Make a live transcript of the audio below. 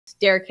best.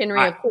 Derrick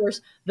Henry, of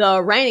course,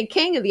 the reigning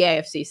king of the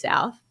AFC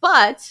South,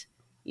 but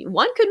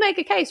one could make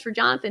a case for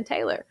Jonathan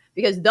Taylor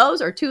because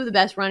those are two of the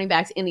best running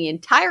backs in the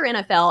entire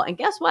NFL. And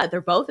guess what?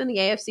 They're both in the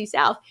AFC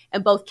South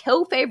and both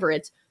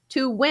co-favorites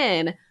to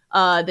win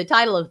the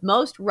title of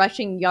most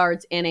rushing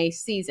yards in a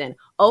season.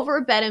 Over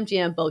at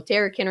BetMGM, both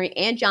Derrick Henry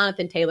and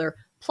Jonathan Taylor,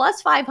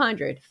 plus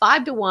 500,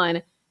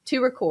 5-1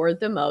 to record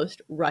the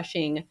most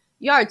rushing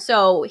yards.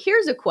 So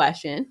here's a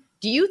question.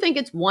 Do you think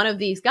it's one of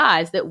these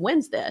guys that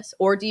wins this?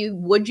 Or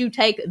would you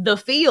take the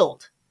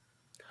field?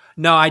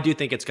 No, I do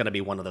think it's going to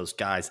be one of those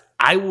guys.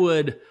 I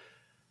would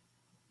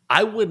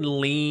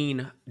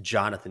lean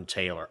Jonathan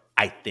Taylor,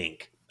 I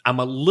think. I'm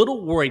a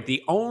little worried.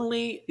 The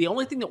only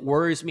thing that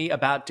worries me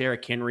about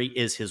Derrick Henry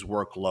is his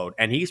workload,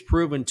 and he's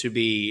proven to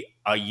be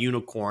a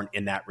unicorn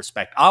in that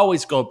respect. I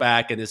always go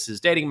back, and this is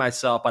dating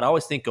myself, but I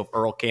always think of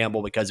Earl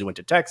Campbell because he went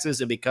to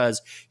Texas and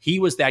because he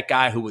was that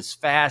guy who was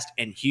fast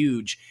and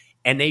huge,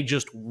 and they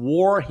just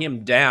wore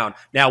him down.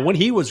 Now, when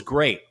he was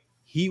great,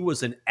 he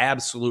was an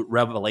absolute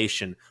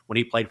revelation when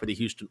he played for the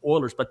Houston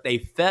Oilers, but they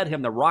fed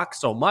him the rock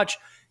so much,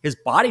 his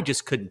body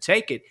just couldn't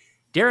take it.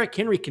 Derrick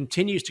Henry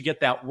continues to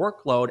get that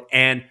workload,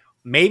 and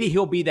maybe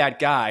he'll be that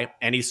guy,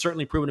 and he's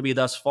certainly proven to be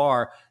thus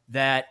far,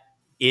 that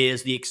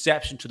is the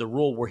exception to the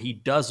rule where he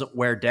doesn't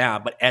wear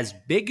down. But as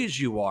big as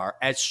you are,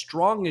 as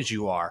strong as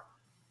you are,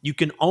 you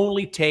can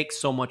only take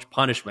so much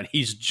punishment.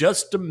 He's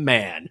just a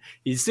man.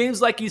 He seems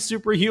like he's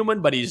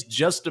superhuman, but he's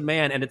just a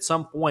man, and at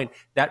some point,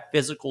 that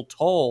physical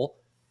toll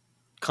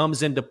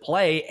comes into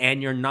play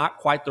and you're not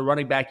quite the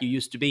running back you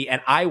used to be. And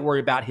I worry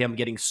about him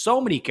getting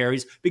so many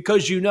carries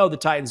because the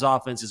Titans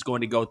offense is going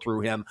to go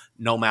through him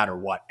no matter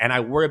what. And I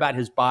worry about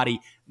his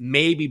body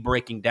maybe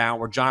breaking down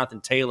where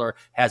Jonathan Taylor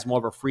has more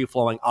of a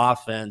free-flowing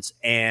offense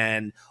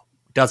and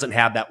doesn't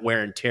have that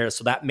wear and tear.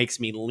 So that makes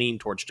me lean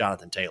towards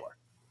Jonathan Taylor.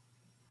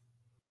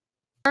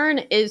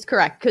 Is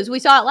correct because we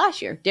saw it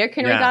last year. Derrick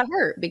Henry got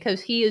hurt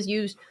because he is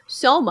used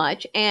so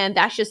much, and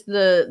that's just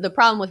the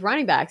problem with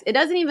running backs. It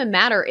doesn't even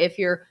matter if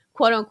you're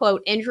quote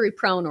unquote injury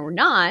prone or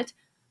not.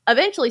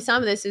 Eventually,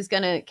 some of this is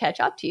going to catch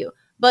up to you.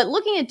 But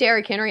looking at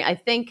Derrick Henry, I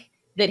think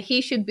that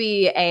he should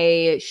be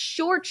a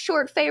short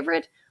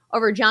favorite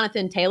over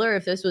Jonathan Taylor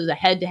if this was a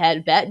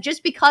head-to-head bet,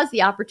 just because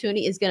the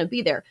opportunity is going to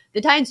be there. The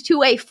Titans,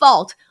 to a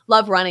fault,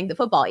 love running the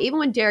football. Even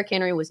when Derrick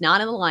Henry was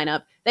not in the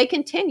lineup, they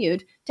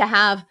continued to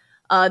have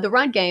the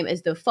run game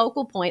as the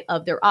focal point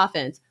of their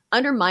offense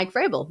under Mike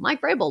Vrabel.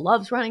 Mike Vrabel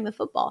loves running the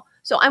football.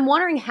 So I'm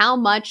wondering how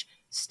much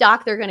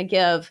stock they're going to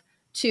give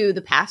to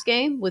the pass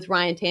game with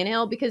Ryan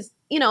Tannehill because,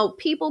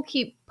 people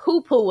keep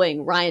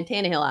poo-pooing Ryan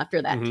Tannehill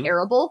after that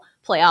terrible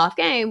playoff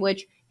game,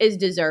 which is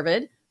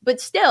deserved. But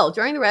still,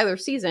 during the regular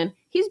season,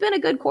 he's been a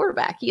good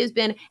quarterback. He has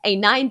been a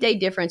 9-day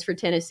difference for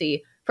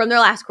Tennessee from their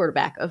last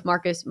quarterback of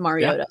Marcus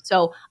Mariota. Yep.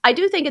 So I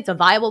do think it's a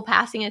viable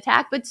passing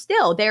attack, but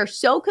still, they're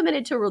so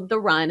committed to the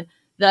run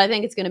that I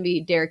think it's going to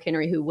be Derrick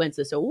Henry who wins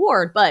this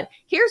award. But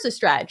here's a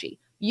strategy.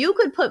 You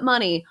could put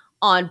money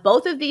on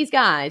both of these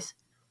guys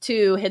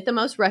to hit the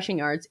most rushing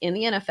yards in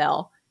the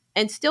NFL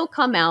and still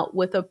come out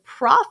with a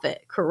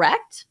profit,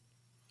 correct?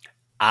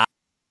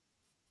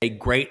 A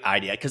great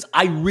idea, because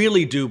I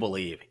really do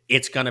believe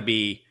it's going to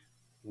be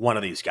one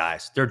of these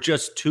guys. They're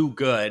just too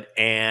good,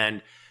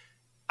 and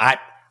I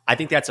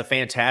think that's a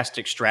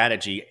fantastic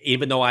strategy,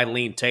 even though I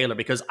lean Taylor,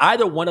 because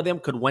either one of them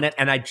could win it,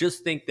 and I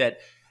just think that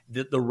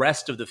the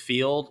rest of the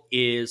field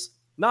is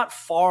not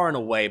far and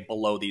away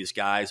below these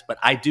guys, but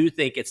I do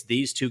think it's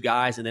these two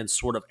guys and then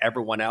sort of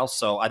everyone else.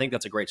 So I think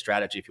that's a great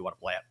strategy if you want to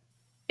play it.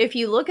 If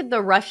you look at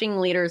the rushing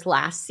leaders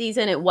last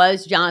season, it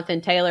was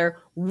Jonathan Taylor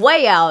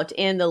way out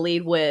in the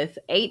lead with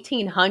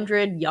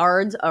 1,800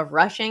 yards of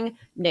rushing.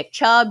 Nick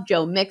Chubb,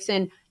 Joe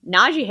Mixon,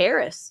 Najee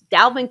Harris,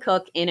 Dalvin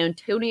Cook, and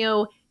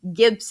Antonio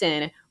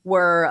Gibson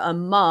were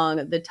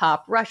among the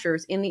top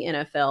rushers in the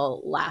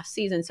NFL last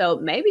season. So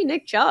maybe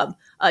Nick Chubb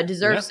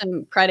deserves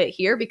some credit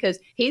here because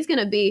he's going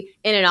to be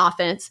in an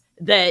offense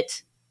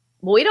that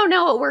we don't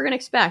know what we're going to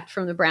expect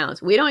from the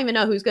Browns. We don't even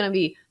know who's going to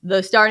be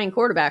the starting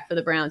quarterback for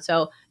the Browns.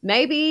 So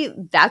maybe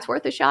that's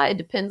worth a shot. It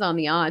depends on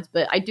the odds,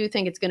 but I do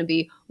think it's going to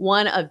be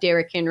one of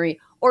Derrick Henry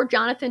or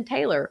Jonathan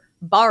Taylor,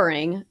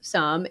 barring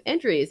some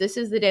injuries. This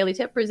is the Daily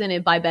Tip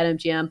presented by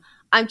BetMGM.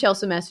 I'm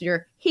Chelsa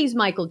Messenger. He's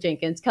Michael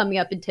Jenkins. Coming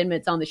up in 10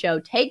 minutes on the show,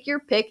 Take Your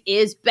Pick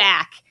is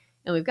back.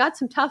 And we've got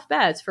some tough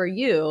bets for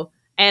you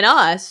and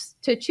us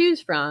to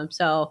choose from.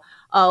 So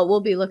we'll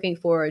be looking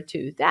forward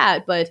to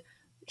that. But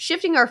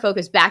shifting our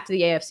focus back to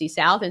the AFC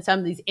South and some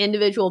of these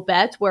individual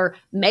bets where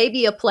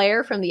maybe a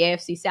player from the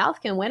AFC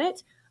South can win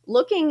it,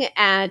 looking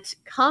at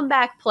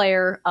comeback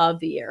player of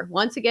the year.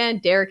 Once again,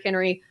 Derrick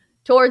Henry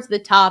towards the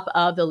top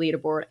of the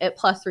leaderboard at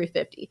plus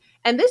 350.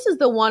 And this is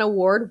the one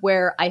award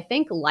where I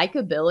think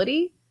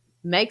likability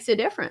makes a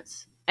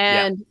difference.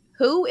 And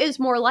who is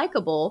more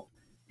likable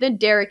than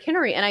Derrick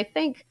Henry? And I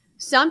think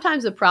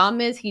sometimes the problem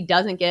is he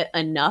doesn't get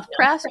enough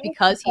press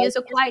because he is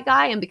a quiet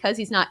guy and because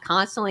he's not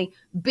constantly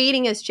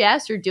beating his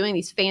chest or doing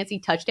these fancy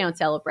touchdown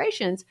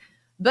celebrations.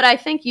 But I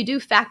think you do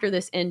factor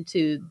this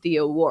into the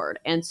award.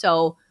 And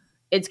so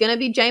it's going to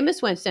be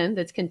Jameis Winston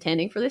that's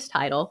contending for this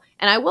title.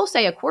 And I will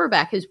say a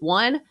quarterback has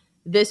won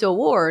this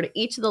award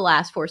each of the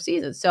last 4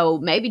 seasons. So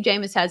maybe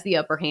Jameis has the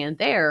upper hand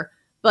there.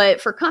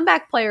 But for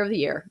comeback player of the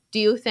year, do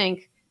you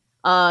think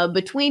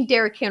between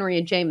Derrick Henry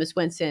and Jameis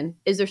Winston,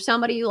 is there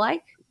somebody you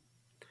like?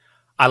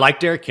 I like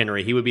Derrick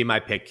Henry. He would be my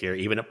pick here,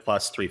 even at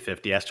plus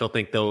 350. I still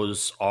think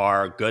those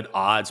are good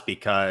odds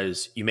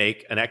because you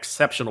make an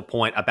exceptional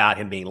point about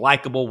him being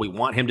likable. We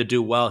want him to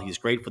do well. He's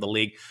great for the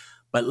league.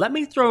 But let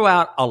me throw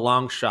out a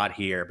long shot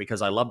here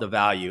because I love the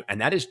value, and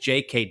that is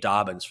J.K.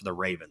 Dobbins for the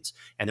Ravens.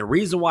 And the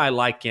reason why I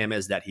like him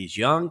is that he's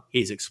young,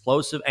 he's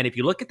explosive, and if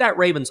you look at that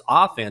Ravens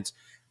offense,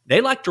 they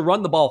like to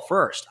run the ball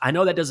first. I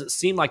know that doesn't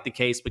seem like the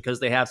case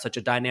because they have such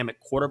a dynamic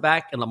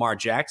quarterback in Lamar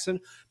Jackson,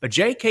 but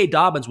J.K.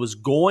 Dobbins was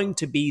going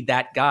to be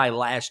that guy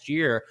last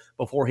year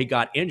before he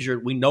got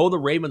injured. We know the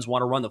Ravens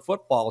want to run the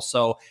football,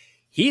 so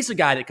he's a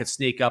guy that could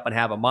sneak up and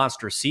have a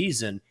monster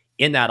season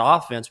in that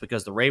offense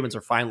because the Ravens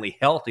are finally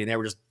healthy and they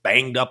were just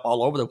banged up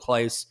all over the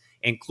place,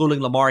 including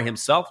Lamar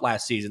himself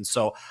last season.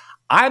 So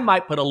I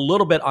might put a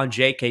little bit on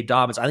J.K.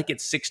 Dobbins. I think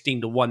it's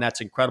 16-1. That's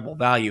incredible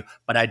value,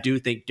 but I do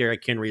think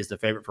Derrick Henry is the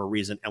favorite for a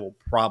reason and will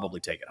probably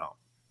take it home.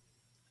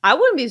 I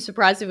wouldn't be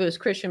surprised if it was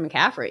Christian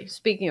McCaffrey.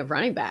 Speaking of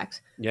running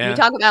backs, Yeah. we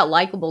talk about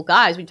likable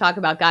guys. We talk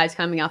about guys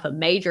coming off a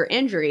major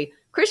injury.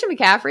 Christian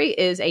McCaffrey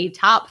is a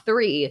top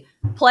 3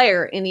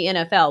 player in the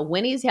NFL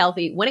when he's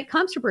healthy, when it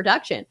comes to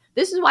production.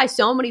 This is why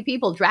so many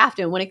people draft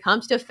him when it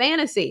comes to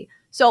fantasy.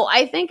 So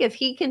I think if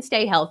he can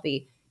stay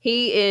healthy,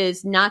 he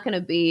is not going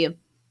to be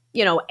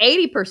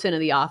 80% of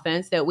the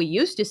offense that we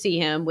used to see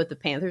him with the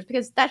Panthers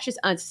because that's just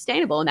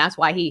unsustainable. And that's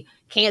why he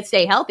can't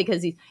stay healthy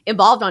because he's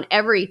involved on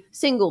every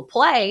single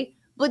play,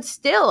 but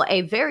still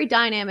a very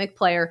dynamic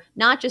player,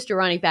 not just a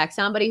running back,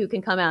 somebody who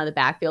can come out of the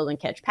backfield and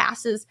catch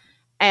passes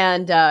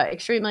and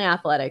extremely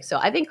athletic. So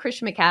I think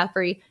Christian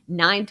McCaffrey,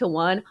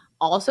 9-1,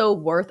 also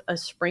worth a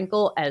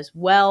sprinkle as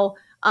well.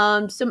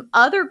 Some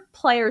other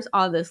players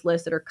on this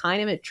list that are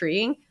kind of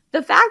intriguing.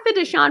 The fact that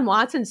Deshaun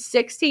Watson's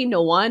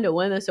 16-1 to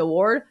win this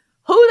award,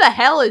 who the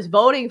hell is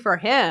voting for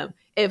him?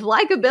 If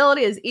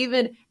likability is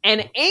even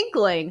an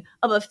inkling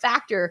of a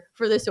factor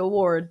for this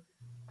award,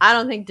 I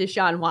don't think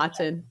Deshaun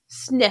Watson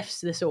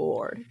sniffs this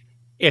award.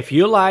 If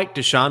you like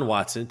Deshaun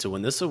Watson to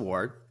win this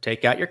award,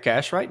 take out your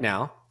cash right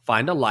now,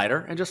 find a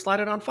lighter, and just light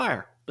it on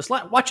fire. Just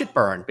watch it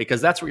burn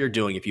because that's what you're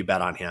doing if you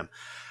bet on him.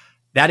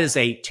 That is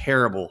a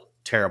terrible,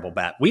 terrible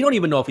bet. We don't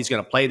even know if he's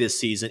going to play this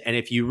season. And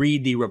if you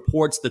read the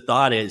reports, the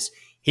thought is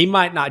he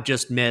might not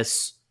just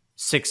miss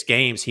 6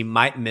 games. He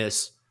might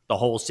miss the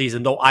whole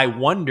season, though I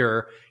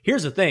wonder,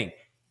 here's the thing.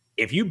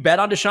 If you bet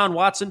on Deshaun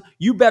Watson,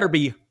 you better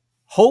be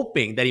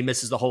hoping that he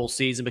misses the whole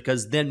season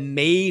because then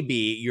maybe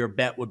your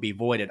bet would be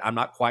voided. I'm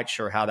not quite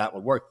sure how that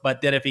would work.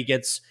 But then if he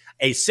gets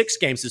a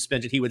 6-game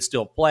suspension, he would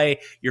still play.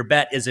 Your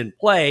bet is in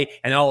play,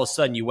 and all of a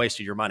sudden you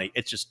wasted your money.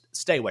 It's just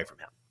stay away from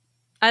him.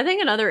 I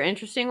think another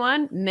interesting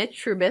one,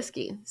 Mitch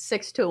Trubisky,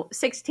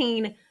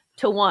 16-1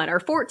 or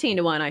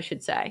 14-1, I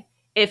should say.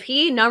 If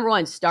he, number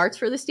 1, starts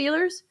for the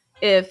Steelers,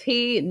 if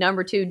he,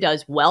 number 2,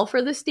 does well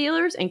for the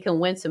Steelers and can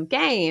win some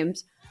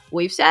games,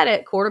 we've said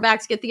it,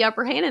 quarterbacks get the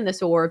upper hand in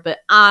this award,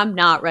 but I'm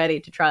not ready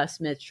to trust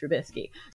Mitch Trubisky.